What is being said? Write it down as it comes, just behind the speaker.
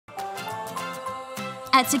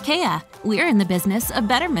At Takeya, we're in the business of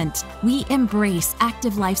betterment. We embrace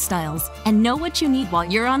active lifestyles and know what you need while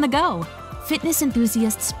you're on the go. Fitness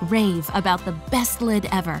enthusiasts rave about the best lid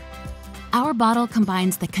ever. Our bottle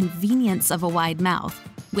combines the convenience of a wide mouth,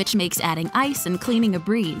 which makes adding ice and cleaning a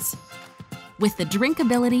breeze, with the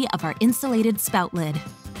drinkability of our insulated spout lid,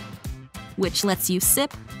 which lets you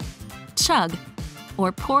sip, chug,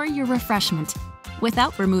 or pour your refreshment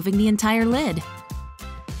without removing the entire lid.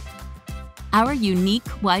 Our unique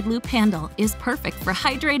wide-loop handle is perfect for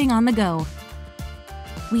hydrating on the go.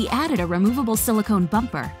 We added a removable silicone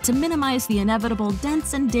bumper to minimize the inevitable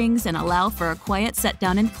dents and dings and allow for a quiet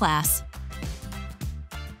set-down in class.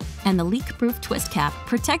 And the leak-proof twist cap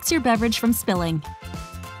protects your beverage from spilling.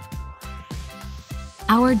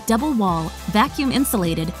 Our double-wall,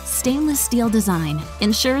 vacuum-insulated, stainless steel design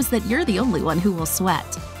ensures that you're the only one who will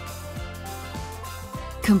sweat.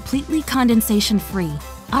 Completely condensation-free,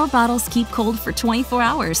 our bottles keep cold for 24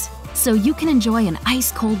 hours, so you can enjoy an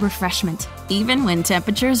ice-cold refreshment, even when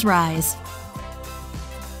temperatures rise.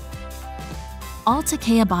 All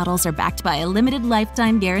Takeya bottles are backed by a limited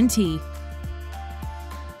lifetime guarantee.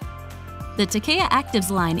 The Takeya Actives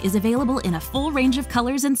line is available in a full range of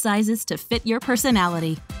colors and sizes to fit your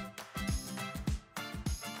personality.